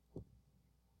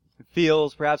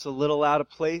Feels perhaps a little out of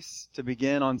place to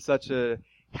begin on such a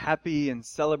happy and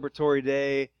celebratory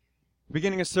day,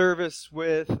 beginning a service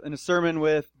with, and a sermon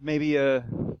with maybe a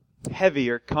heavy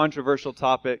or controversial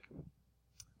topic,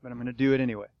 but I'm going to do it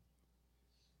anyway.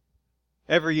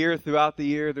 Every year throughout the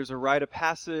year, there's a rite of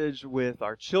passage with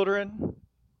our children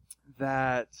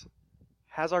that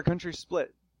has our country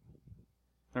split.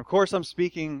 And of course, I'm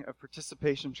speaking of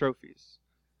participation trophies.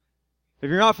 If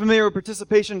you're not familiar with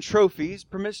participation trophies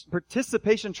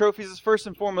is first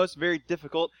and foremost very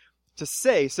difficult to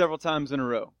say several times in a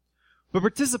row. But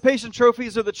participation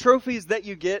trophies are the trophies that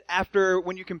you get after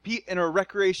when you compete in a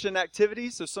recreation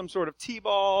activity, so some sort of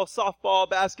t-ball, softball,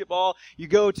 basketball. You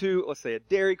go to, let's say, a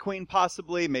Dairy Queen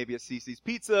possibly, maybe a CiCi's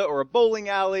Pizza or a bowling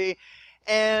alley.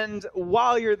 And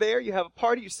while you're there, you have a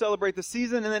party, you celebrate the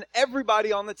season, and then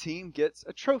everybody on the team gets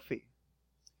a trophy.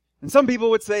 And some people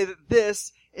would say that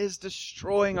this is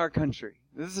destroying our country.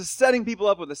 This is setting people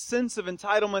up with a sense of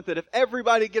entitlement that if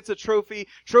everybody gets a trophy,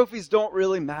 trophies don't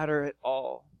really matter at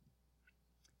all.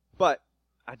 But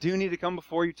I do need to come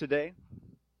before you today.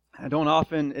 I don't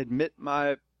often admit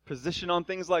my position on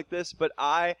things like this, but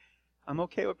I'm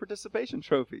okay with participation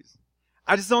trophies.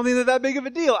 I just don't think they're that big of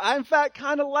a deal. I, in fact,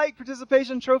 kind of like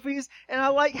participation trophies, and I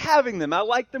like having them. I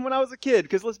liked them when I was a kid,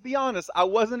 because let's be honest, I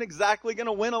wasn't exactly going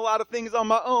to win a lot of things on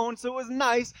my own, so it was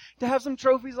nice to have some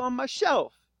trophies on my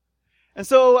shelf. And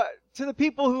so, to the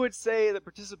people who would say that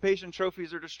participation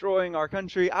trophies are destroying our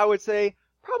country, I would say,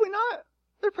 probably not.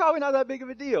 They're probably not that big of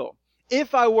a deal.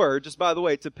 If I were, just by the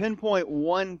way, to pinpoint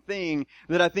one thing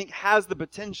that I think has the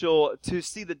potential to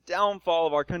see the downfall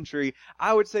of our country,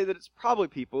 I would say that it's probably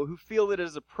people who feel that it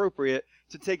is appropriate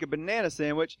to take a banana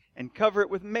sandwich and cover it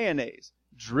with mayonnaise.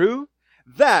 Drew,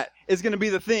 that is going to be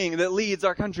the thing that leads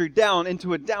our country down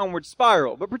into a downward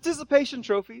spiral. But participation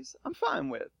trophies, I'm fine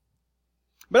with.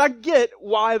 But I get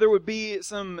why there would be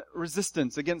some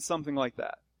resistance against something like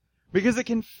that. Because it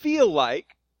can feel like,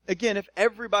 again, if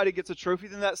everybody gets a trophy,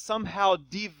 then that somehow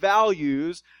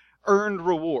devalues earned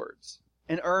rewards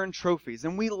and earned trophies.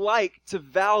 And we like to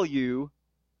value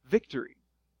victory.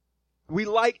 We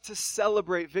like to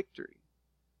celebrate victory.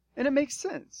 And it makes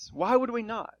sense. Why would we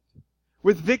not?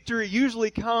 With victory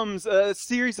usually comes a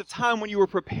series of time when you were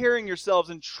preparing yourselves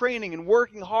and training and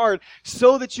working hard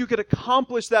so that you could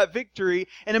accomplish that victory.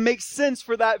 And it makes sense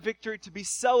for that victory to be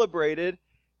celebrated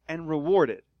and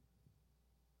rewarded.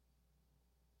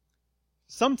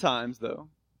 Sometimes, though,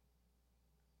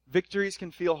 victories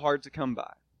can feel hard to come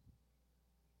by.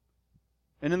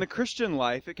 And in the Christian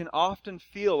life, it can often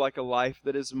feel like a life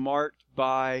that is marked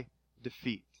by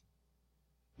defeat.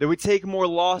 That we take more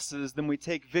losses than we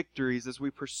take victories as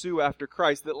we pursue after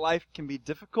Christ. That life can be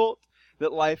difficult,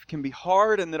 that life can be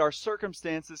hard, and that our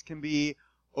circumstances can be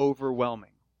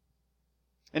overwhelming.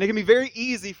 And it can be very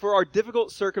easy for our difficult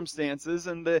circumstances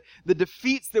and the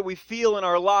defeats that we feel in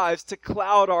our lives to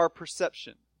cloud our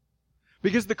perception.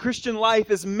 Because the Christian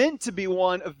life is meant to be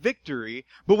one of victory,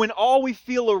 but when all we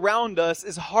feel around us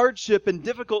is hardship and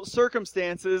difficult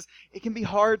circumstances, it can be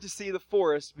hard to see the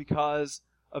forest because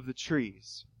of the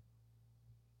trees.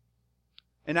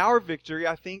 And our victory,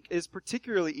 I think, is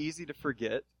particularly easy to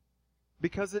forget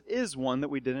because it is one that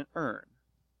we didn't earn.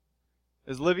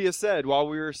 As Livia said while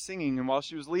we were singing and while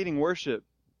she was leading worship,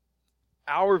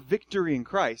 our victory in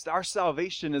Christ, our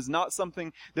salvation is not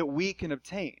something that we can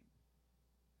obtain.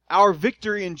 Our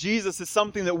victory in Jesus is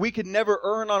something that we could never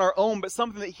earn on our own, but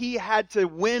something that He had to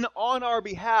win on our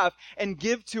behalf and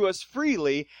give to us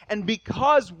freely. And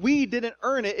because we didn't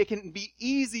earn it, it can be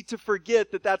easy to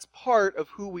forget that that's part of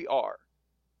who we are.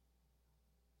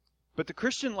 But the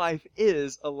Christian life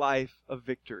is a life of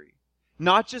victory.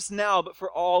 Not just now, but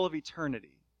for all of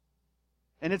eternity.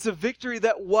 And it's a victory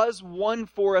that was won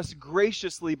for us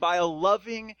graciously by a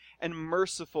loving and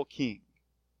merciful King.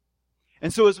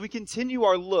 And so as we continue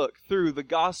our look through the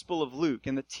Gospel of Luke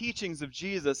and the teachings of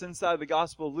Jesus inside the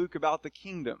Gospel of Luke about the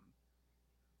kingdom,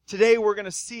 today we're going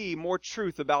to see more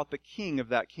truth about the King of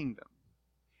that kingdom.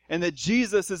 And that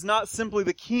Jesus is not simply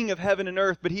the King of heaven and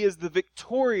earth, but He is the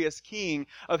victorious King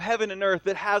of heaven and earth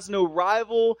that has no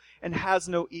rival and has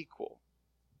no equal.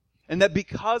 And that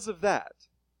because of that,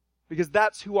 because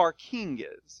that's who our King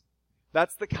is,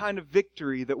 that's the kind of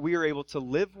victory that we are able to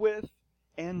live with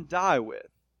and die with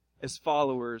as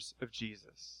followers of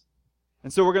Jesus.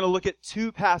 And so we're going to look at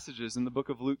two passages in the book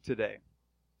of Luke today.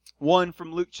 One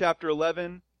from Luke chapter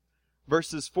 11,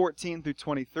 verses 14 through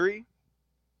 23.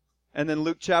 And then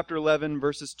Luke chapter 11,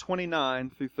 verses 29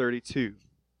 through 32.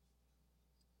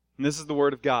 And this is the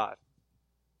word of God.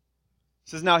 It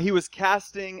says, "Now he was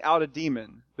casting out a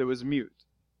demon that was mute.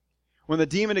 When the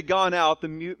demon had gone out, the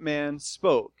mute man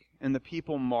spoke, and the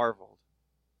people marveled.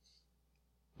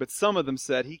 But some of them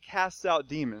said, "He casts out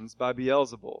demons by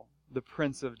Beelzebul, the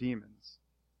prince of demons."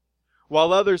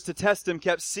 While others, to test him,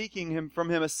 kept seeking from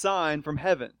him a sign from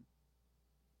heaven.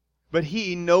 But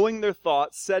he, knowing their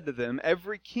thoughts, said to them,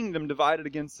 "Every kingdom divided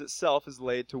against itself is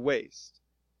laid to waste,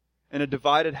 and a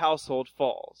divided household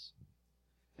falls.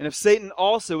 And if Satan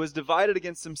also is divided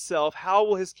against himself, how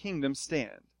will his kingdom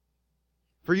stand?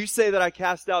 For you say that I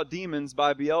cast out demons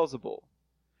by Beelzebul.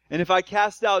 And if I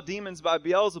cast out demons by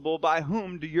Beelzebul, by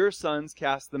whom do your sons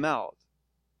cast them out?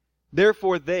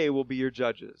 Therefore they will be your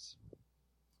judges.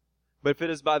 But if it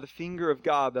is by the finger of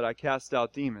God that I cast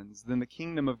out demons, then the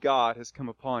kingdom of God has come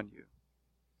upon you.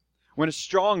 When a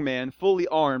strong man, fully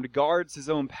armed, guards his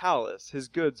own palace, his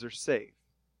goods are safe.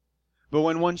 But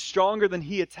when one stronger than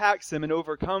he attacks him and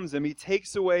overcomes him, he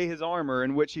takes away his armor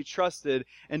in which he trusted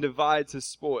and divides his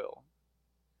spoil.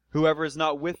 Whoever is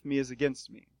not with me is against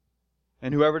me,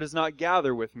 and whoever does not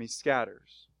gather with me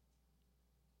scatters."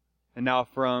 And now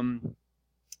from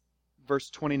verse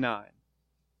 29.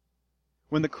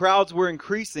 When the crowds were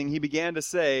increasing, he began to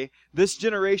say, "This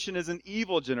generation is an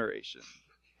evil generation.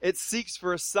 It seeks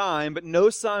for a sign, but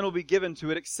no sign will be given to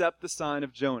it except the sign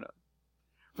of Jonah.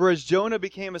 For as Jonah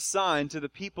became a sign to the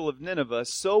people of Nineveh,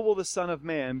 so will the Son of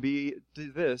Man be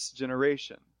to this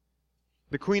generation.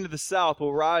 The queen of the south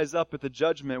will rise up at the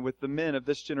judgment with the men of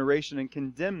this generation and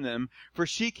condemn them, for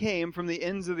she came from the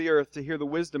ends of the earth to hear the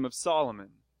wisdom of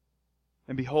Solomon.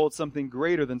 And behold, something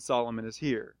greater than Solomon is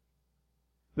here.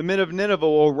 The men of Nineveh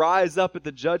will rise up at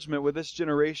the judgment with this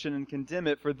generation and condemn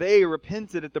it, for they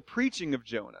repented at the preaching of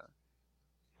Jonah.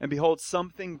 And behold,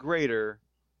 something greater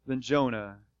than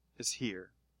Jonah is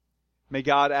here." May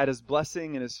God add His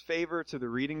blessing and His favor to the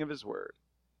reading of His word.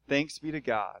 Thanks be to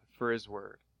God for His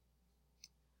word.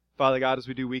 Father God, as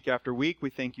we do week after week, we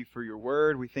thank you for your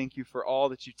word. We thank you for all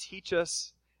that you teach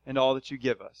us and all that you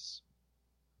give us.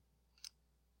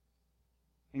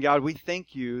 And God, we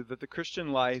thank you that the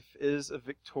Christian life is a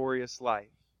victorious life.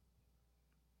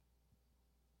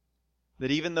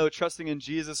 That even though trusting in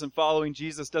Jesus and following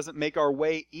Jesus doesn't make our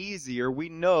way easier, we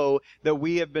know that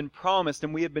we have been promised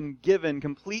and we have been given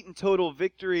complete and total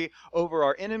victory over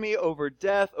our enemy, over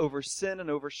death, over sin, and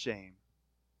over shame.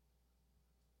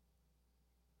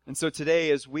 And so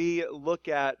today, as we look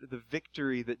at the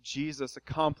victory that Jesus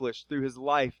accomplished through His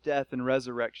life, death, and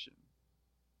resurrection,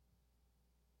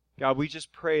 God, we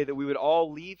just pray that we would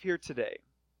all leave here today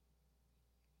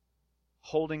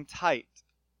holding tight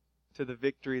to the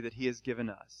victory that He has given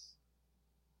us.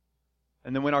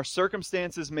 And then when our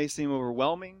circumstances may seem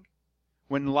overwhelming,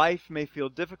 when life may feel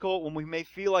difficult, when we may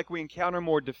feel like we encounter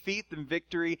more defeat than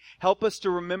victory, help us to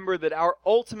remember that our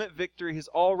ultimate victory has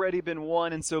already been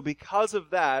won. And so because of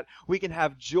that, we can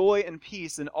have joy and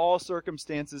peace in all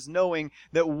circumstances, knowing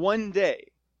that one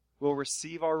day we'll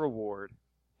receive our reward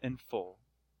in full.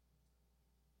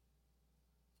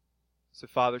 So,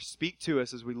 Father, speak to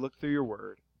us as we look through your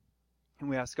word. And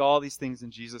we ask all these things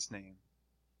in Jesus' name.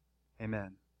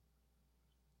 Amen.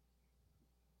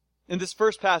 In this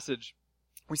first passage,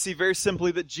 we see very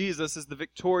simply that Jesus, as the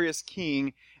victorious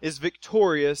king, is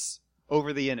victorious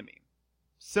over the enemy.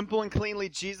 Simple and cleanly,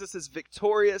 Jesus is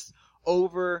victorious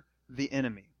over the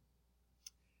enemy.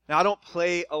 Now, I don't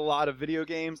play a lot of video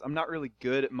games. I'm not really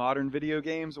good at modern video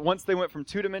games. Once they went from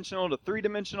 2-dimensional to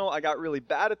 3-dimensional, I got really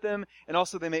bad at them. And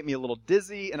also they make me a little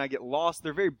dizzy and I get lost.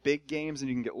 They're very big games and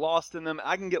you can get lost in them.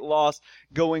 I can get lost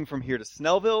going from here to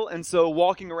Snellville. And so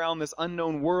walking around this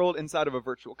unknown world inside of a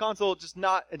virtual console,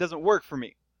 it doesn't work for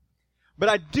me. But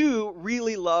I do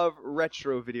really love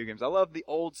retro video games. I love the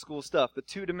old school stuff, the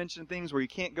 2-dimension things where you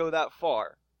can't go that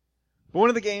far. But one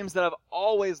of the games that I've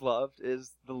always loved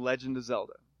is The Legend of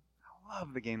Zelda. I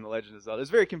love the game The Legend of Zelda. It was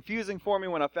very confusing for me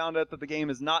when I found out that the game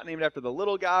is not named after the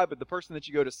little guy, but the person that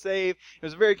you go to save. It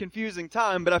was a very confusing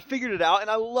time, but I figured it out, and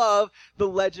I love The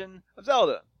Legend of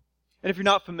Zelda. And if you're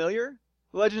not familiar,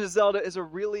 The Legend of Zelda is a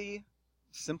really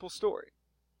simple story.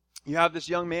 You have this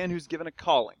young man who's given a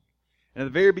calling. And at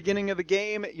the very beginning of the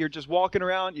game, you're just walking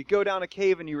around, you go down a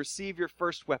cave, and you receive your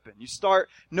first weapon. You start,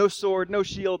 no sword, no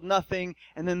shield, nothing,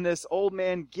 and then this old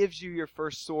man gives you your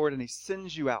first sword, and he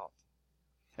sends you out.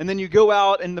 And then you go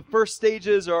out, and the first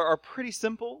stages are pretty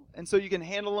simple, and so you can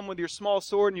handle them with your small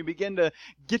sword, and you begin to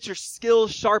get your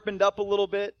skills sharpened up a little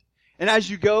bit. And as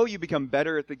you go, you become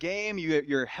better at the game,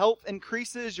 your health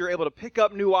increases, you're able to pick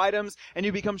up new items, and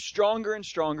you become stronger and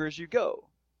stronger as you go.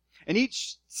 And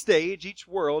each stage, each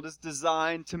world is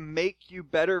designed to make you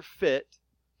better fit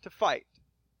to fight.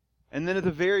 And then at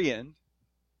the very end,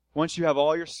 once you have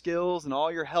all your skills and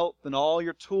all your health and all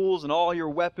your tools and all your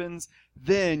weapons,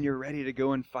 then you're ready to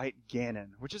go and fight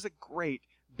Ganon, which is a great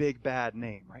big bad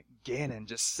name, right? Ganon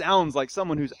just sounds like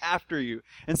someone who's after you.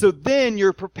 And so then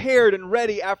you're prepared and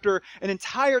ready after an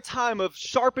entire time of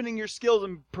sharpening your skills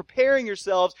and preparing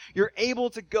yourselves. You're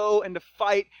able to go and to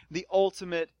fight the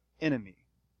ultimate enemy.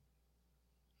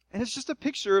 And it's just a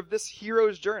picture of this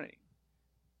hero's journey.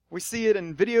 We see it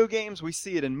in video games, we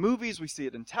see it in movies, we see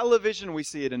it in television, we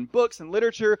see it in books and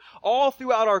literature. All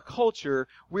throughout our culture,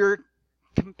 we're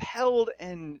compelled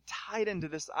and tied into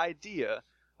this idea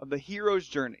of the hero's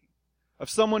journey, of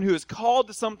someone who is called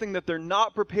to something that they're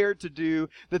not prepared to do,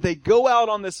 that they go out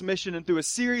on this mission and through a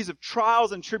series of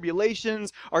trials and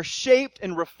tribulations are shaped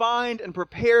and refined and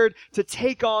prepared to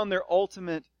take on their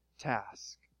ultimate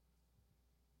task.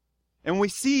 And we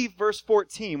see verse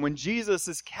 14, when Jesus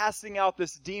is casting out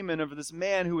this demon of this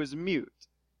man who is mute,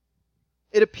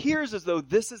 it appears as though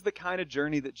this is the kind of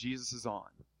journey that Jesus is on.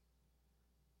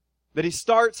 That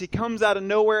he comes out of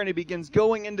nowhere and he begins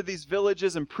going into these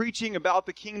villages and preaching about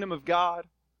the kingdom of God.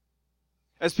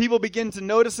 As people begin to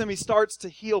notice him, he starts to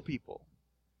heal people.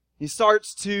 He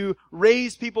starts to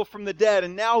raise people from the dead,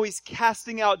 and now he's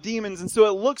casting out demons. And so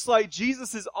it looks like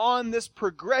Jesus is on this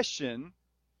progression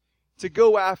to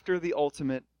go after the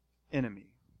ultimate enemy.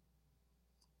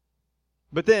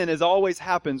 But then, as always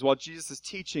happens while Jesus is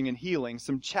teaching and healing,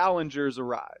 some challengers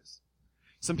arise.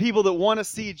 Some people that want to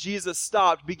see Jesus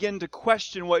stopped begin to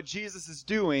question what Jesus is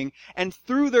doing, and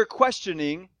through their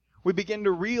questioning, we begin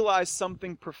to realize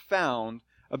something profound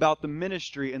about the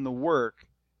ministry and the work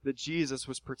that Jesus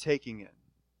was partaking in.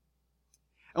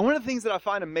 And one of the things that I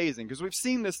find amazing, because we've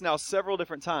seen this now several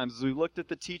different times as we've looked at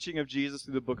the teaching of Jesus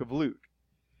through the book of Luke,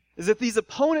 is that these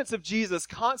opponents of Jesus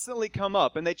constantly come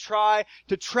up and they try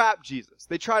to trap Jesus.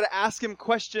 They try to ask him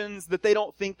questions that they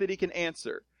don't think that he can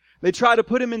answer. They try to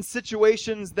put him in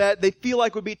situations that they feel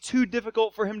like would be too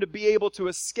difficult for him to be able to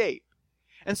escape.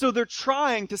 And so they're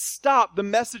trying to stop the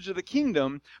message of the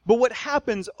kingdom. But what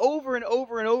happens over and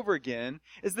over and over again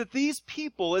is that these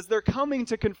people, as they're coming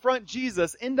to confront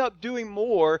Jesus, end up doing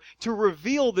more to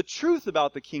reveal the truth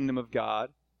about the kingdom of God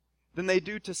than they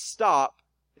do to stop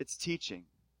its teaching.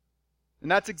 And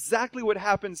that's exactly what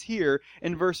happens here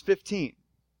in verse 15. It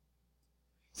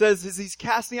says, as he's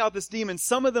casting out this demon,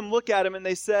 some of them look at him and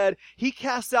they said, he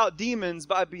casts out demons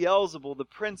by Beelzebul, the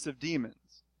prince of demons.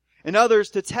 And others,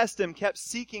 to test him, kept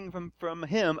seeking from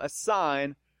him a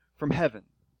sign from heaven.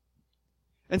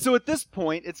 And so at this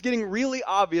point, it's getting really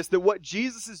obvious that what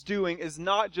Jesus is doing is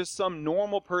not just some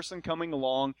normal person coming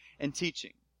along and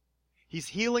teaching. He's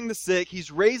healing the sick,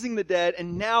 he's raising the dead,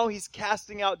 and now he's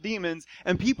casting out demons,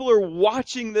 and people are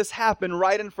watching this happen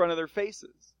right in front of their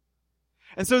faces.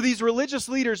 And so these religious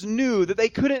leaders knew that they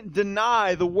couldn't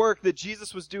deny the work that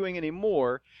Jesus was doing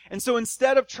anymore, and so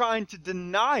instead of trying to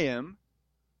deny him,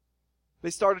 they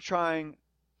started trying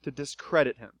to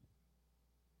discredit him.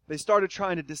 They started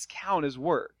trying to discount his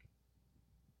work.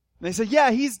 And they said, yeah,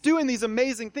 he's doing these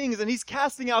amazing things and he's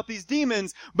casting out these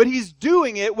demons, but he's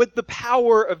doing it with the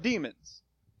power of demons.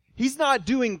 He's not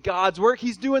doing God's work.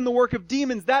 He's doing the work of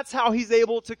demons. That's how he's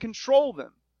able to control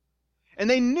them. And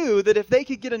they knew that if they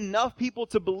could get enough people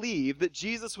to believe that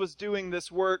Jesus was doing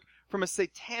this work from a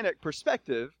satanic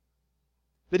perspective,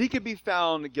 that he could be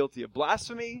found guilty of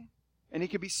blasphemy and he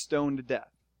could be stoned to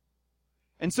death.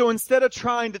 And so instead of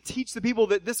trying to teach the people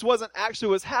that this wasn't actually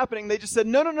what's happening, they just said,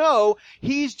 no,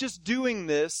 he's just doing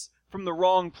this from the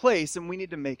wrong place and we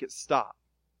need to make it stop.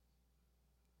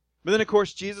 But then, of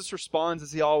course, Jesus responds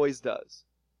as he always does.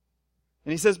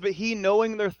 And he says, but he,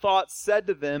 knowing their thoughts, said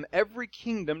to them, every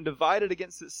kingdom divided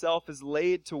against itself is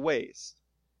laid to waste,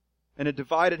 and a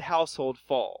divided household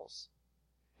falls.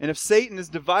 And if Satan is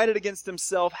divided against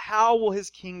himself, how will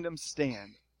his kingdom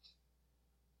stand?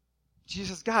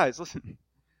 Jesus says, guys, listen.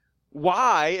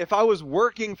 Why, if I was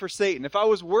working for Satan, if I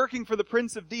was working for the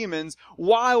prince of demons,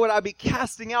 why would I be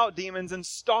casting out demons and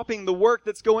stopping the work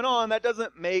that's going on? That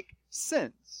doesn't make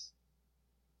sense.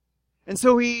 And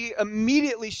so he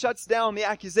immediately shuts down the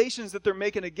accusations that they're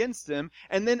making against him,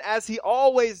 and then, as he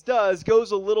always does,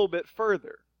 goes a little bit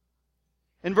further.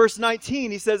 In verse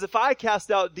 19, he says, if I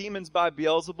cast out demons by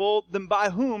Beelzebul, then by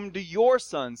whom do your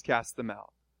sons cast them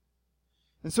out?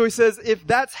 And so he says, if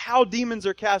that's how demons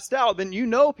are cast out, then you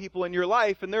know people in your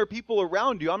life, and there are people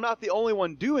around you. I'm not the only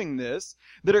one doing this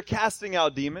that are casting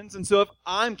out demons. And so if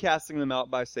I'm casting them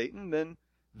out by Satan, then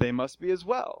they must be as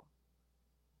well.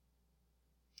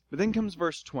 But then comes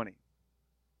verse 20.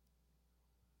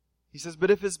 He says,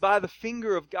 but if it's by the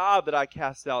finger of God that I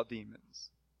cast out demons,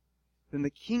 then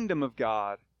the kingdom of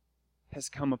God has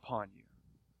come upon you.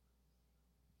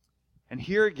 And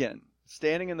here again,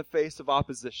 standing in the face of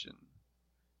opposition,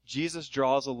 Jesus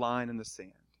draws a line in the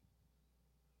sand.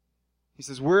 He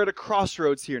says, we're at a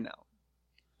crossroads here now.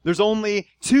 There's only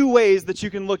two ways that you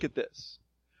can look at this.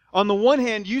 On the one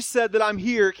hand, you said that I'm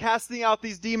here casting out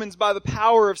these demons by the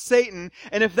power of Satan,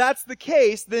 and if that's the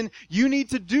case, then you need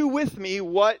to do with me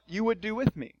what you would do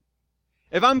with me.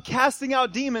 If I'm casting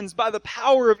out demons by the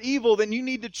power of evil, then you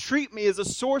need to treat me as a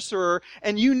sorcerer,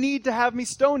 and you need to have me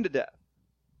stoned to death.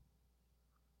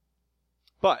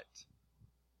 But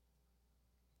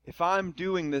if I'm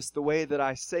doing this the way that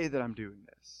I say that I'm doing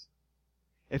this,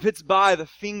 if it's by the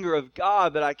finger of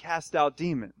God that I cast out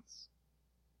demons,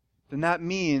 then that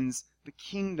means the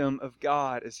kingdom of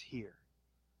God is here.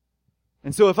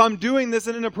 And so if I'm doing this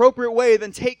in an appropriate way,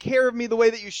 then take care of me the way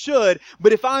that you should.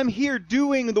 But if I'm here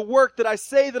doing the work that I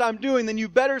say that I'm doing, then you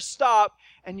better stop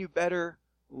and you better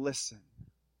listen.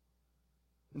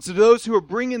 And so to those who are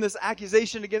bringing this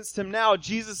accusation against him now,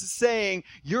 Jesus is saying,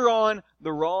 you're on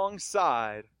the wrong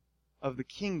side of the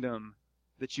kingdom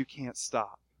that you can't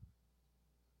stop.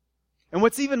 And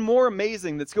what's even more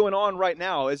amazing that's going on right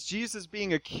now is Jesus is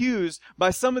being accused by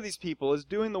some of these people as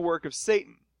doing the work of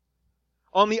Satan.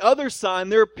 On the other side,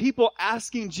 there are people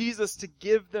asking Jesus to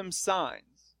give them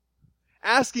signs,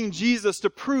 asking Jesus to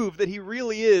prove that he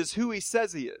really is who he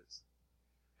says he is.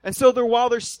 And so while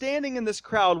they're standing in this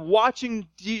crowd watching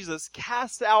Jesus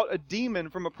cast out a demon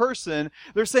from a person,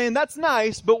 they're saying, that's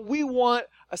nice, but we want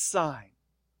a sign.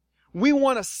 We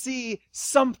want to see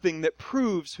something that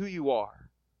proves who you are.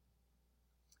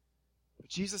 But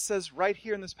Jesus says right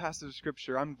here in this passage of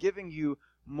Scripture, I'm giving you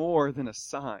more than a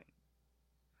sign.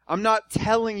 I'm not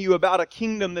telling you about a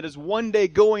kingdom that is one day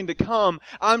going to come.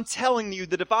 I'm telling you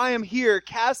that if I am here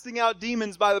casting out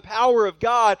demons by the power of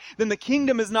God, then the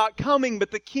kingdom is not coming,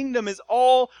 but the kingdom is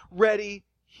already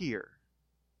here.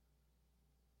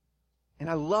 And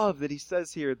I love that he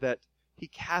says here that he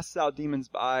casts out demons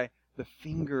by the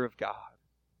finger of God.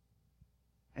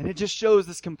 And it just shows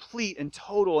this complete and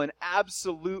total and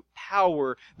absolute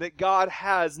power that God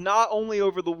has not only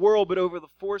over the world, but over the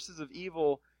forces of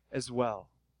evil as well.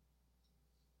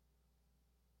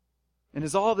 And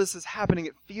as all this is happening,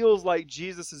 it feels like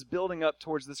Jesus is building up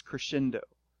towards this crescendo.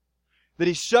 That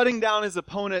he's shutting down his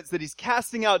opponents, that he's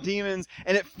casting out demons,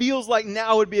 and it feels like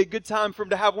now would be a good time for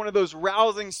him to have one of those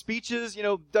rousing speeches,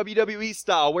 WWE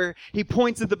style, where he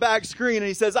points at the back screen and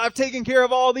he says, I've taken care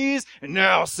of all these, and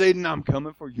now, Satan, I'm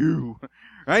coming for you.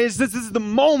 Right? This is the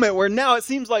moment where now it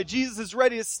seems like Jesus is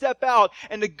ready to step out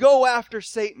and to go after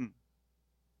Satan.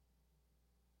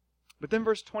 But then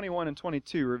verse 21 and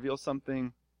 22 reveal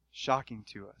something shocking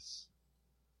to us.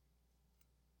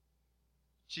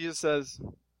 Jesus says,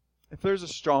 if there's a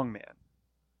strong man,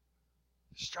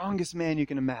 the strongest man you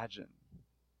can imagine,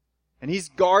 and he's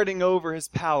guarding over his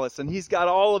palace, and he's got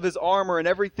all of his armor and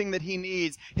everything that he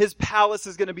needs, his palace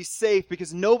is going to be safe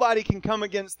because nobody can come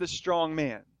against this strong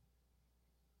man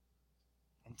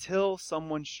until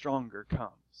someone stronger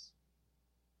comes.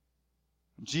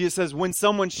 Jesus says when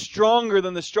someone stronger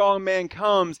than the strong man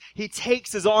comes, he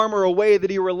takes his armor away that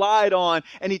he relied on,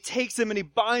 and he takes him and he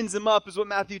binds him up, is what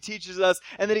Matthew teaches us,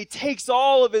 and that he takes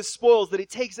all of his spoils, that he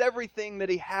takes everything that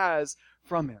he has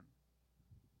from him.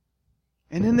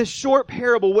 And in this short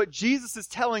parable, what Jesus is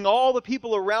telling all the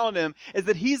people around him is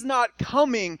that he's not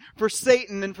coming for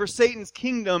Satan and for Satan's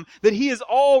kingdom, that he has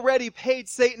already paid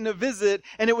Satan a visit,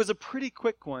 and it was a pretty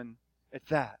quick one at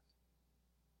that.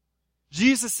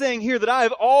 Jesus is saying here that I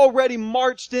have already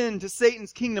marched into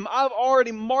Satan's kingdom. I've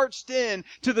already marched in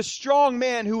to the strong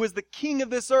man who is the king of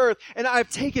this earth, and I've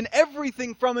taken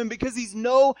everything from him because he's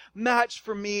no match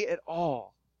for me at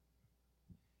all.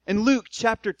 In Luke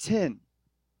chapter 10,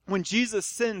 when Jesus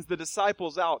sends the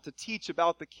disciples out to teach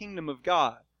about the kingdom of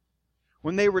God,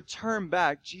 when they return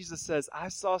back, Jesus says, I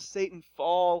saw Satan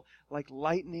fall like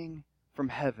lightning from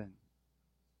heaven.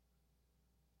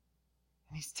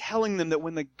 And he's telling them that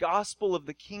when the gospel of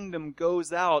the kingdom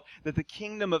goes out, that the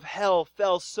kingdom of hell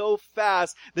fell so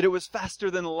fast that it was faster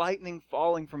than lightning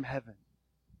falling from heaven.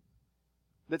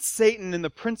 That Satan and the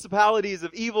principalities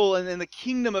of evil and the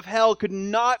kingdom of hell could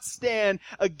not stand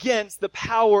against the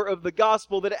power of the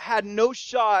gospel, that it had no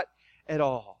shot at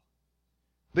all.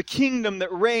 The kingdom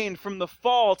that reigned from the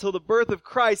fall till the birth of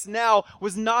Christ now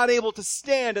was not able to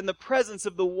stand in the presence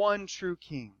of the one true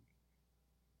king.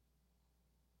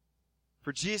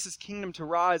 For Jesus' kingdom to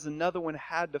rise, another one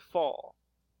had to fall.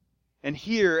 And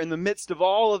here, in the midst of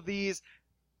all of these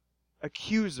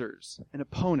accusers and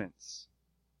opponents,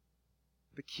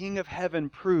 the King of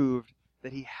heaven proved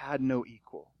that he had no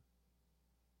equal.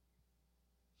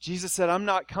 Jesus said, I'm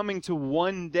not coming to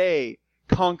one day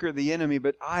conquer the enemy,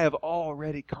 but I have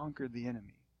already conquered the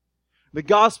enemy. The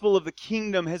gospel of the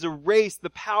kingdom has erased the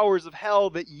powers of hell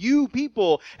that you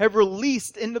people have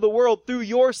released into the world through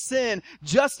your sin.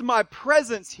 Just my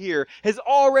presence here has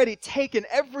already taken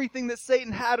everything that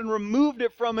Satan had and removed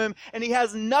it from him, and he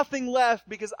has nothing left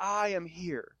because I am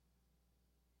here.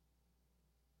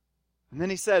 And then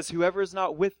he says, whoever is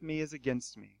not with me is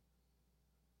against me,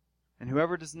 and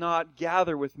whoever does not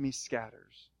gather with me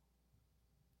scatters.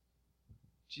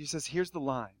 Jesus says, here's the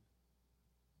line.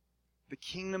 The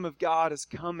kingdom of God has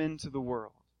come into the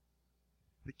world.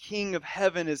 The King of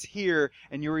heaven is here,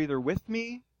 and you're either with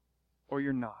me or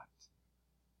you're not.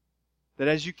 That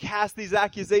as you cast these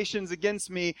accusations against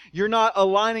me, you're not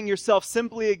aligning yourself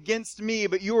simply against me,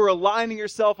 but you are aligning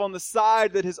yourself on the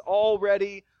side that has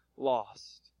already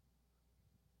lost.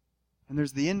 And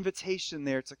there's the invitation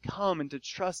there to come and to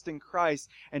trust in Christ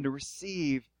and to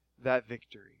receive that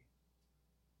victory.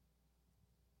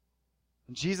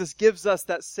 And Jesus gives us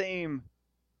that same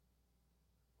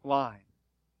line.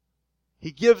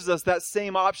 He gives us that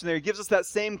same option there. He gives us that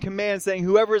same command saying,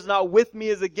 whoever is not with me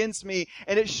is against me.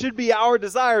 And it should be our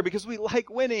desire, because we like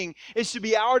winning, it should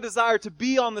be our desire to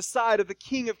be on the side of the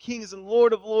King of Kings and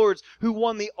Lord of Lords, who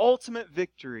won the ultimate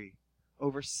victory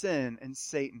over sin and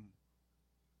Satan.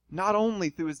 Not only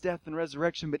through his death and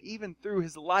resurrection, but even through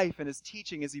his life and his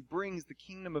teaching as he brings the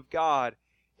kingdom of God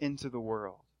into the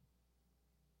world.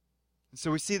 And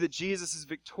so we see that Jesus is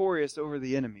victorious over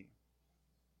the enemy.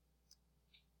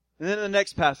 And then in the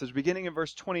next passage, beginning in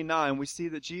verse 29, we see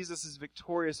that Jesus is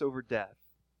victorious over death.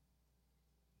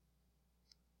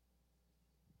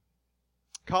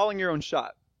 Calling your own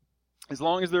shot. As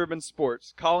long as there have been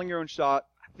sports, calling your own shot,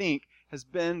 I think, has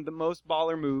been the most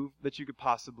baller move that you could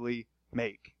possibly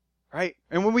make. Right?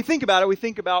 And when we think about it, we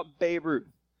think about Babe Ruth.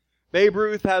 Babe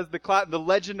Ruth has the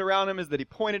legend around him is that he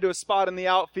pointed to a spot in the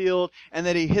outfield and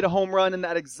that he hit a home run in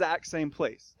that exact same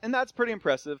place. And that's pretty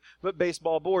impressive, but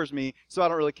baseball bores me, so I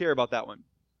don't really care about that one.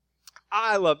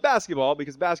 I love basketball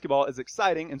because basketball is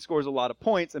exciting and scores a lot of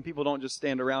points, and people don't just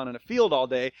stand around in a field all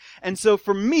day. And so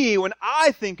for me, when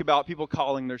I think about people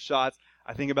calling their shots,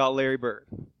 I think about Larry Bird.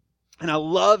 And I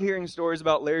love hearing stories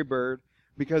about Larry Bird,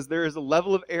 because there is a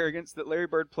level of arrogance that Larry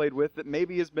Bird played with that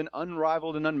maybe has been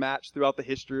unrivaled and unmatched throughout the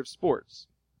history of sports.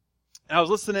 And I was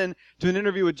listening to an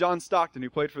interview with John Stockton, who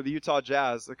played for the Utah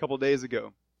Jazz a couple days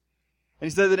ago. And he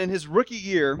said that in his rookie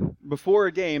year, before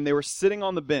a game, they were sitting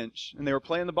on the bench, and they were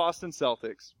playing the Boston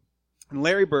Celtics. And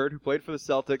Larry Bird, who played for the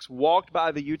Celtics, walked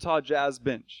by the Utah Jazz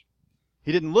bench.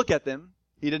 He didn't look at them,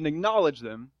 he didn't acknowledge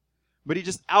them, but he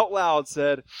just out loud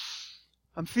said,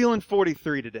 "I'm feeling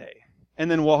 43 today," and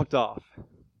then walked off.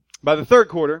 By the third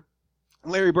quarter,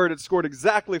 Larry Bird had scored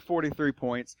exactly 43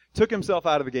 points, took himself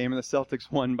out of the game, and the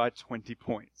Celtics won by 20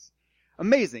 points.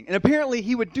 Amazing. And apparently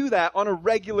he would do that on a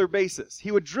regular basis. He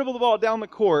would dribble the ball down the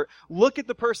court, look at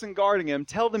the person guarding him,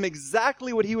 tell them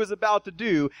exactly what he was about to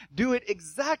do it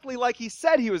exactly like he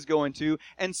said he was going to,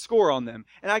 and score on them.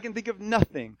 And I can think of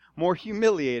nothing more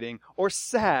humiliating or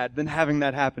sad than having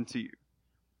that happen to you.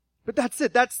 But that's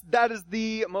it. That is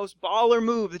the most baller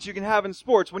move that you can have in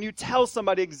sports, when you tell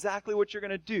somebody exactly what you're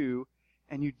going to do,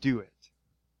 and you do it.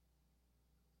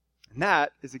 And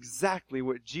that is exactly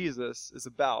what Jesus is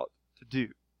about to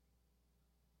do.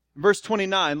 In verse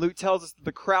 29, Luke tells us that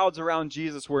the crowds around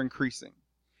Jesus were increasing.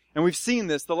 And we've seen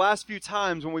this the last few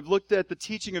times when we've looked at the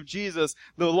teaching of Jesus.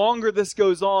 The longer this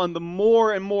goes on, the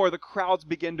more and more the crowds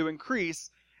begin to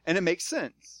increase, and it makes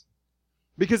sense.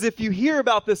 Because if you hear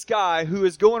about this guy who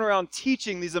is going around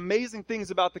teaching these amazing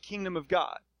things about the kingdom of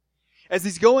God, as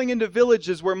he's going into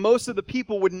villages where most of the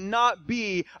people would not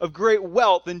be of great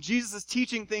wealth, and Jesus is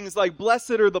teaching things like,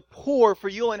 "Blessed are the poor, for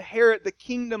you'll inherit the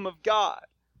kingdom of God."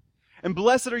 And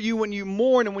blessed are you when you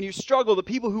mourn and when you struggle. The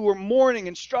people who were mourning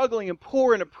and struggling and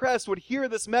poor and oppressed would hear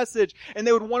this message, and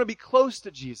they would want to be close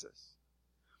to Jesus.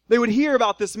 They would hear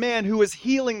about this man who was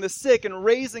healing the sick and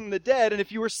raising the dead, and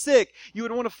if you were sick, you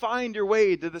would want to find your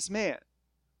way to this man.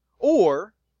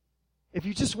 Or, if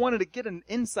you just wanted to get an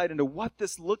insight into what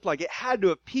this looked like, it had to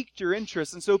have piqued your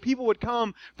interest. And so people would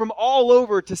come from all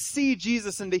over to see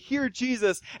Jesus and to hear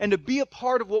Jesus and to be a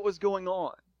part of what was going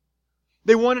on.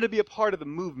 They wanted to be a part of the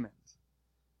movement.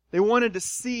 They wanted to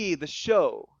see the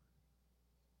show.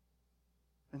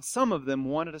 And some of them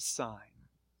wanted a sign.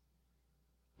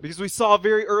 Because we saw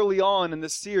very early on in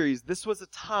this series, this was a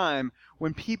time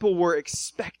when people were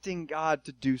expecting God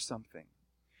to do something.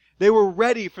 They were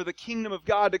ready for the kingdom of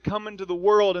God to come into the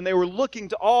world, and they were looking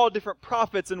to all different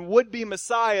prophets and would-be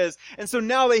messiahs. And so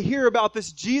now they hear about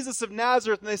this Jesus of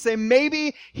Nazareth, and they say,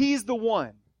 maybe he's the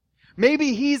one.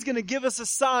 Maybe he's going to give us a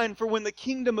sign for when the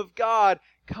kingdom of God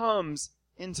comes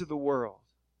into the world.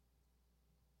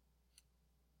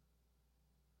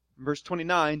 In verse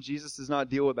 29, Jesus does not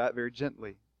deal with that very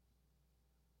gently.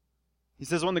 He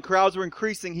says, when the crowds were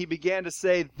increasing, he began to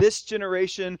say, "This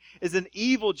generation is an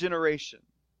evil generation.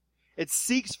 It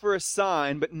seeks for a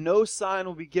sign, but no sign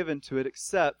will be given to it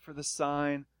except for the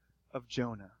sign of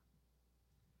Jonah."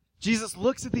 Jesus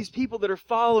looks at these people that are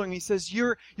following. He says,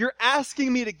 you're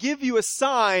asking me to give you a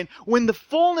sign when the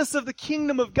fullness of the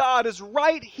kingdom of God is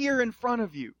right here in front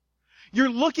of you. You're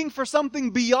looking for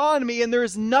something beyond me, and there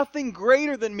is nothing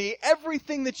greater than me.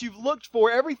 Everything that you've looked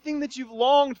for, everything that you've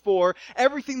longed for,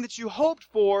 everything that you hoped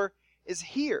for is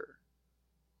here.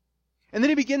 And then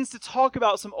he begins to talk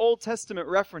about some Old Testament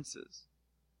references.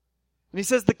 And he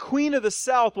says, the queen of the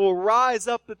south will rise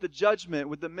up at the judgment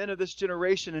with the men of this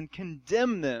generation and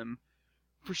condemn them,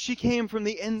 for she came from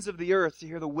the ends of the earth to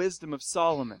hear the wisdom of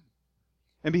Solomon.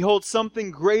 And behold,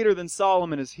 something greater than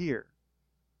Solomon is here.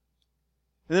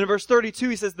 And then in verse 32,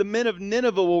 he says, the men of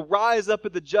Nineveh will rise up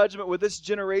at the judgment with this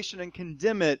generation and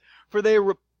condemn it, for they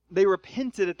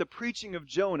repented at the preaching of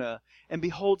Jonah, and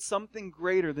behold, something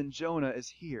greater than Jonah is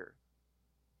here.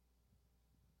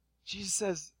 Jesus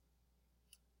says,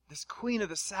 this queen of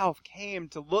the south came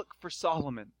to look for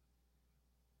Solomon.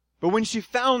 But when she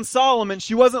found Solomon,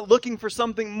 she wasn't looking for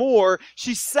something more.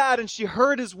 She sat and she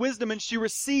heard his wisdom, and she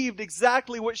received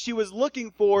exactly what she was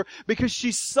looking for, because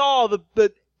she saw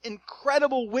the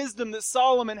incredible wisdom that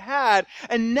Solomon had.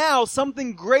 And now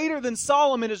something greater than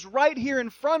Solomon is right here in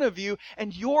front of you,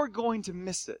 and you're going to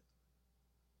miss it.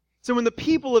 So when the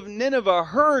people of Nineveh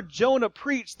heard Jonah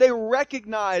preach, they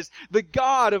recognized the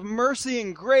God of mercy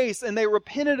and grace, and they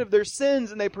repented of their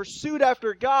sins, and they pursued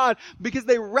after God because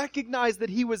they recognized that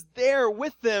he was there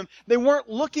with them. They weren't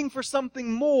looking for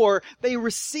something more. They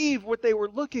received what they were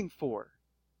looking for.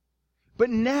 But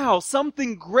now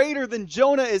something greater than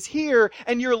Jonah is here,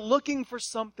 and you're looking for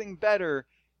something better,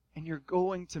 and you're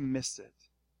going to miss it.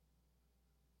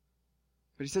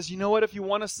 But he says, you know what? If you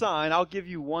want a sign, I'll give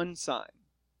you one sign.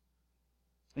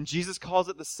 And Jesus calls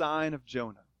it the sign of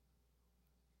Jonah.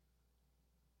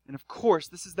 And of course,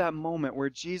 this is that moment where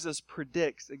Jesus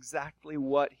predicts exactly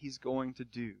what he's going to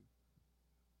do.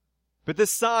 But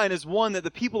this sign is one that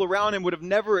the people around him would have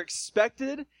never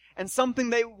expected, and something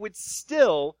they would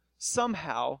still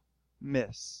somehow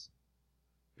miss.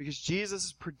 Because Jesus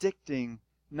is predicting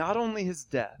not only his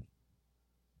death,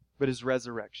 but his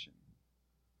resurrection.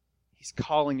 He's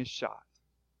calling his shot.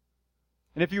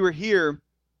 And if you were here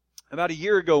about a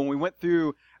year ago when we went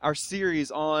through our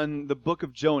series on the book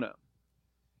of Jonah,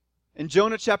 in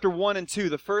Jonah chapter 1 and 2,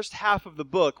 the first half of the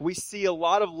book, we see a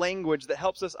lot of language that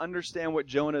helps us understand what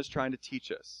Jonah is trying to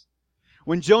teach us.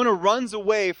 When Jonah runs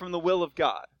away from the will of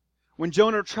God, when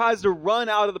Jonah tries to run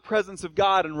out of the presence of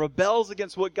God and rebels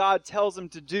against what God tells him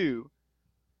to do,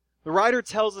 the writer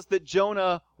tells us that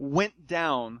Jonah went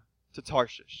down to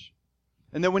Tarshish.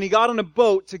 And that when he got on a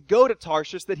boat to go to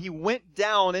Tarshish, that he went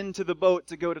down into the boat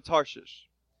to go to Tarshish.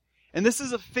 And this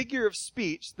is a figure of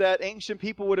speech that ancient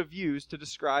people would have used to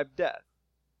describe death.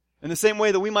 In the same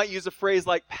way that we might use a phrase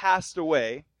like passed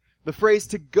away, the phrase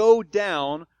to go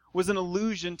down was an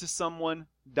allusion to someone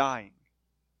dying.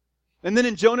 And then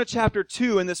in Jonah chapter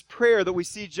 2, in this prayer that we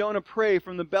see Jonah pray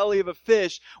from the belly of a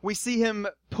fish, we see him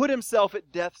put himself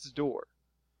at death's door,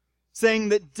 saying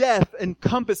that death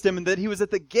encompassed him and that he was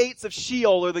at the gates of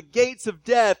Sheol, or the gates of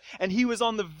death, and he was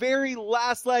on the very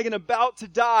last leg and about to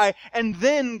die, and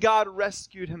then God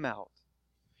rescued him out.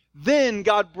 Then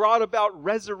God brought about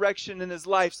resurrection in his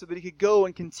life so that he could go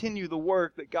and continue the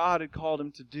work that God had called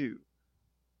him to do.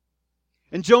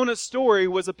 And Jonah's story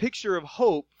was a picture of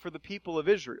hope for the people of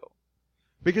Israel.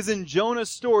 Because in Jonah's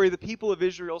story, the people of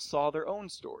Israel saw their own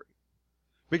story.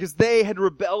 Because they had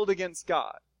rebelled against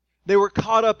God. They were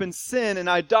caught up in sin and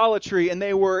idolatry, and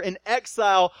they were in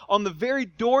exile on the very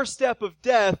doorstep of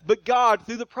death. But God,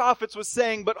 through the prophets, was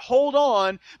saying, but hold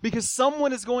on, because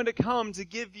someone is going to come to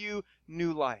give you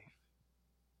new life.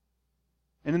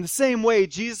 And in the same way,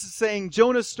 Jesus is saying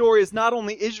Jonah's story is not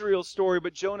only Israel's story,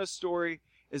 but Jonah's story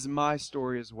is my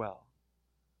story as well.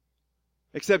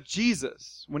 Except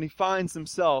Jesus, when he finds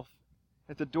himself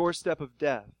at the doorstep of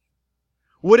death,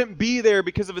 wouldn't be there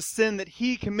because of a sin that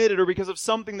he committed or because of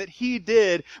something that he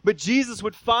did, but Jesus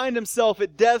would find himself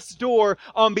at death's door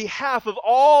on behalf of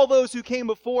all those who came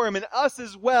before him and us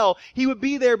as well. He would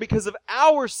be there because of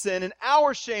our sin and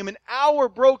our shame and our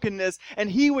brokenness,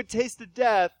 and he would taste the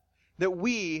death that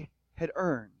we had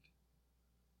earned.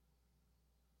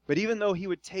 But even though he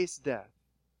would taste death,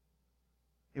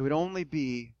 it would only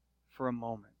be for a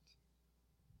moment.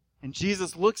 And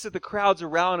Jesus looks at the crowds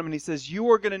around him and he says,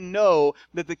 you are going to know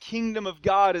that the kingdom of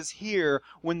God is here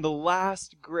when the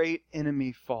last great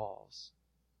enemy falls.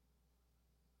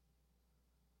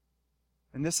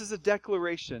 And this is a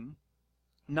declaration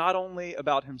not only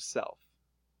about himself,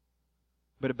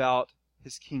 but about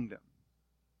his kingdom.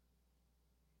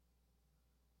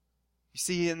 You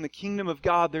see, in the kingdom of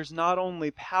God, there's not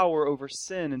only power over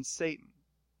sin and Satan.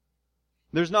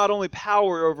 There's not only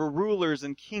power over rulers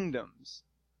and kingdoms,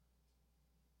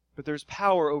 but there's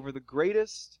power over the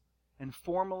greatest and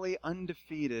formerly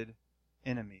undefeated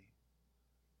enemy.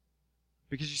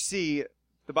 Because you see,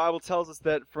 the Bible tells us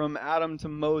that from Adam to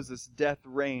Moses, death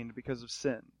reigned because of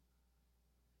sin.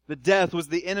 The death was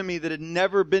the enemy that had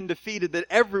never been defeated, that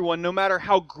everyone, no matter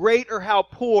how great or how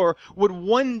poor, would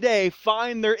one day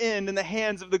find their end in the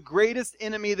hands of the greatest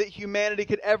enemy that humanity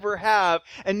could ever have.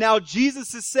 And now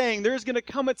Jesus is saying there's going to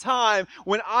come a time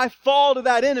when I fall to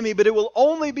that enemy, but it will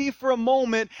only be for a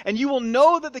moment, and you will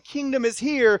know that the kingdom is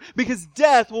here because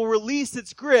death will release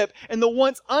its grip, and the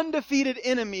once undefeated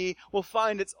enemy will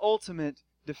find its ultimate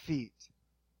defeat.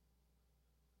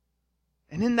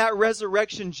 And in that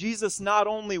resurrection, Jesus not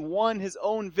only won his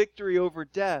own victory over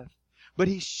death, but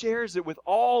he shares it with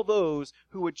all those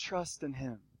who would trust in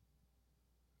him.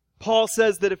 Paul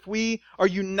says that if we are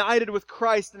united with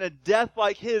Christ in a death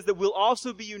like his, that we'll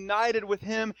also be united with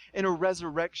him in a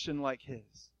resurrection like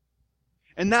his.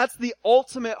 And that's the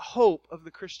ultimate hope of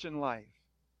the Christian life.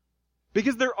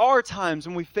 Because there are times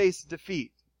when we face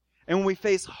defeat and when we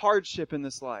face hardship in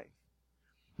this life.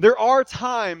 There are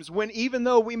times when even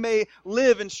though we may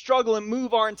live and struggle and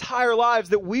move our entire lives,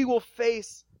 that we will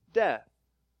face death.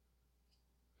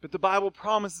 But the Bible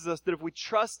promises us that if we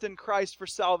trust in Christ for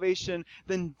salvation,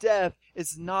 then death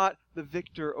is not the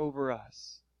victor over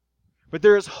us. But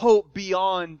there is hope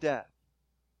beyond death.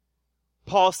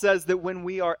 Paul says that when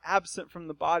we are absent from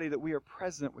the body, that we are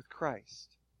present with Christ.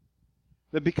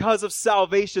 That because of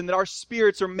salvation, that our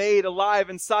spirits are made alive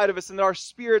inside of us, and that our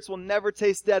spirits will never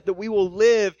taste death, that we will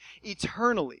live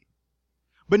eternally.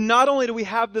 But not only do we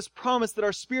have this promise that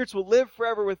our spirits will live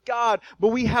forever with God,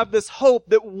 but we have this hope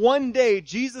that one day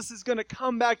Jesus is going to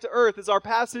come back to earth. As our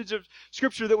passage of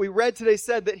Scripture that we read today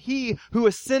said, that He who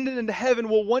ascended into heaven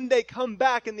will one day come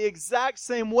back in the exact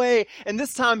same way. And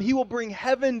this time He will bring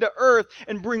heaven to earth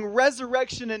and bring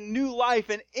resurrection and new life.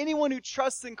 And anyone who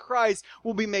trusts in Christ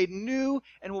will be made new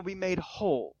and will be made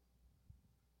whole.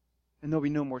 And there'll be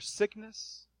no more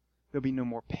sickness. There'll be no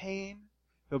more pain.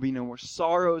 There'll be no more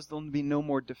sorrows, there'll be no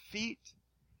more defeat,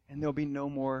 and there'll be no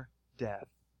more death.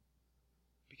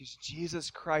 Because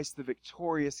Jesus Christ, the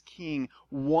victorious King,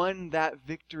 won that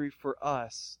victory for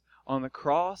us on the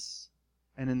cross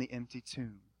and in the empty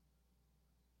tomb.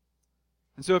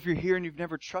 And so if you're here and you've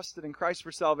never trusted in Christ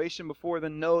for salvation before,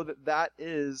 then know that that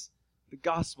is the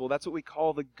gospel. That's what we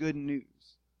call the good news.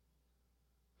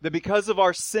 That because of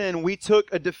our sin, we took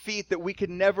a defeat that we could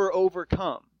never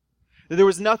overcome. That there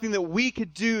was nothing that we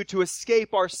could do to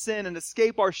escape our sin and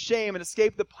escape our shame and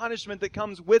escape the punishment that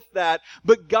comes with that.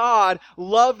 But God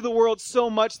loved the world so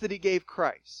much that He gave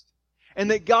Christ. And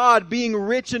that God, being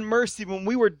rich in mercy, when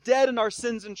we were dead in our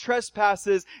sins and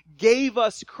trespasses, gave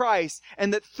us Christ.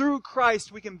 And that through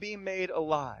Christ we can be made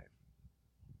alive.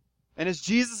 And as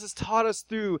Jesus has taught us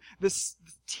through this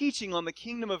teaching on the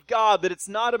kingdom of God, that it's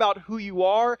not about who you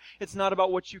are, it's not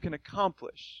about what you can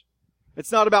accomplish.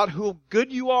 It's not about how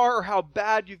good you are or how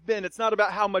bad you've been. It's not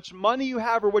about how much money you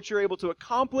have or what you're able to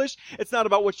accomplish. It's not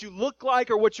about what you look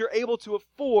like or what you're able to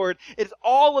afford. It's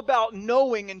all about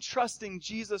knowing and trusting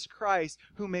Jesus Christ,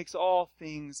 who makes all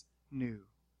things new.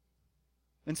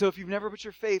 And so if you've never put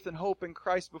your faith and hope in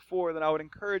Christ before, then I would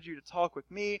encourage you to talk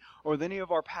with me or with any of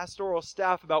our pastoral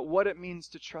staff about what it means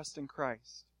to trust in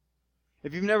Christ.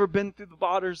 If you've never been through the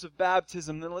waters of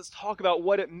baptism, then let's talk about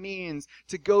what it means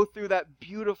to go through that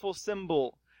beautiful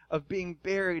symbol of being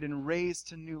buried and raised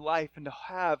to new life and to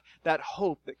have that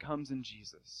hope that comes in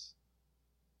Jesus.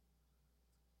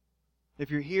 If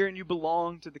you're here and you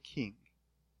belong to the King,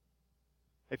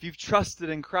 if you've trusted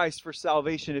in Christ for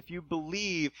salvation, if you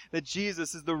believe that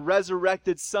Jesus is the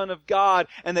resurrected Son of God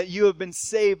and that you have been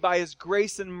saved by His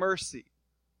grace and mercy,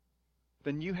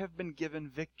 then you have been given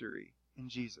victory in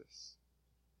Jesus.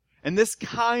 And this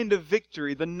kind of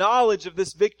victory, the knowledge of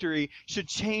this victory, should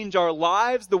change our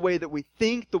lives, the way that we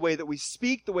think, the way that we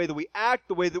speak, the way that we act,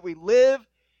 the way that we live,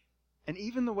 and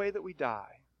even the way that we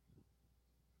die.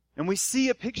 And we see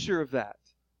a picture of that.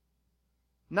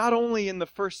 Not only in the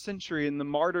first century, in the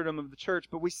martyrdom of the church,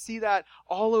 but we see that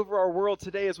all over our world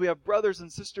today as we have brothers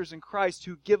and sisters in Christ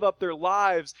who give up their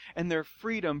lives and their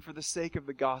freedom for the sake of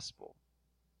the gospel.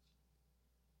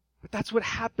 But that's what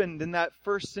happened in that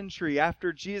first century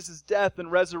after Jesus' death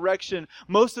and resurrection.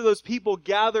 Most of those people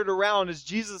gathered around as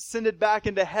Jesus ascended back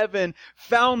into heaven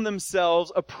found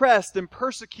themselves oppressed and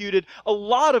persecuted. A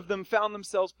lot of them found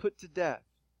themselves put to death.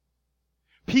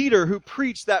 Peter, who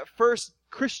preached that first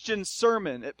Christian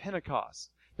sermon at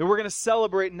Pentecost that we're going to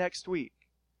celebrate next week,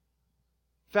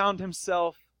 found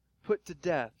himself put to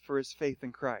death for his faith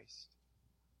in Christ.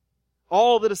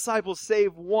 All the disciples,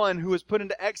 save one who was put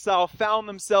into exile, found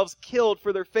themselves killed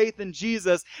for their faith in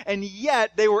Jesus, and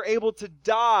yet they were able to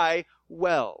die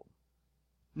well,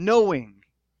 knowing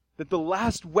that the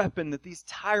last weapon that these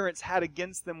tyrants had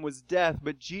against them was death,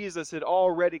 but Jesus had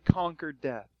already conquered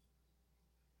death.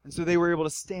 And so they were able to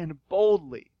stand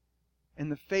boldly in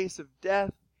the face of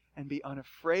death and be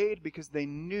unafraid because they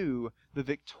knew the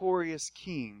victorious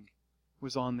King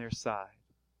was on their side.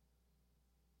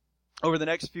 Over the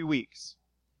next few weeks,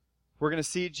 we're going to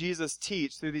see Jesus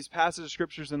teach through these passages of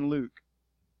scriptures in Luke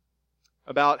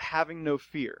about having no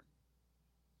fear,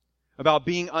 about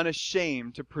being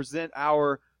unashamed to present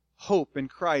our hope in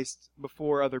Christ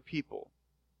before other people,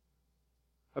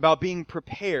 about being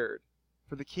prepared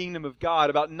for the kingdom of God,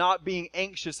 about not being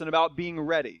anxious and about being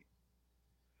ready.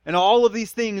 And all of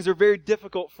these things are very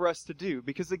difficult for us to do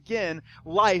because, again,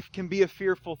 life can be a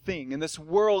fearful thing, and this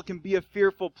world can be a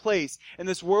fearful place, and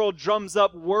this world drums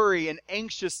up worry and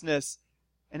anxiousness,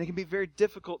 and it can be very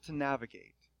difficult to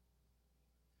navigate.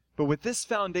 But with this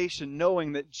foundation,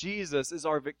 knowing that Jesus is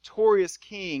our victorious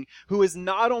King, who has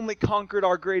not only conquered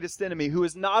our greatest enemy, who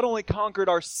has not only conquered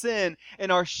our sin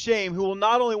and our shame, who will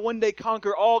not only one day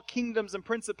conquer all kingdoms and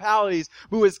principalities,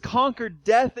 who has conquered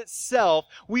death itself,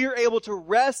 we are able to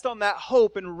rest on that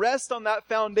hope and rest on that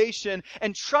foundation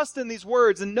and trust in these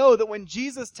words and know that when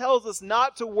Jesus tells us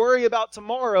not to worry about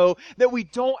tomorrow, that we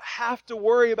don't have to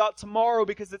worry about tomorrow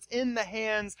because it's in the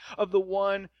hands of the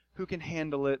one who can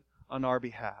handle it on our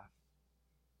behalf.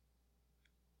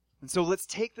 And so let's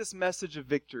take this message of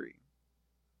victory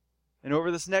and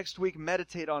over this next week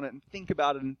meditate on it and think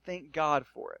about it and thank God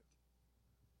for it.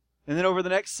 And then over the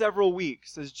next several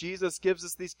weeks, as Jesus gives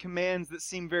us these commands that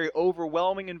seem very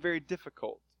overwhelming and very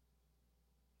difficult,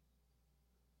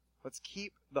 let's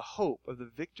keep the hope of the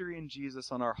victory in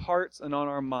Jesus on our hearts and on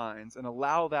our minds and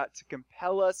allow that to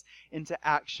compel us into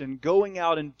action, going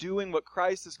out and doing what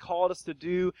Christ has called us to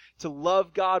do, to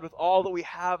love God with all that we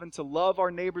have and to love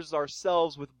our neighbors as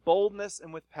ourselves with boldness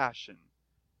and with passion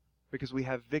because we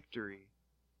have victory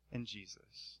in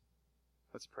Jesus.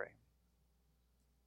 Let's pray.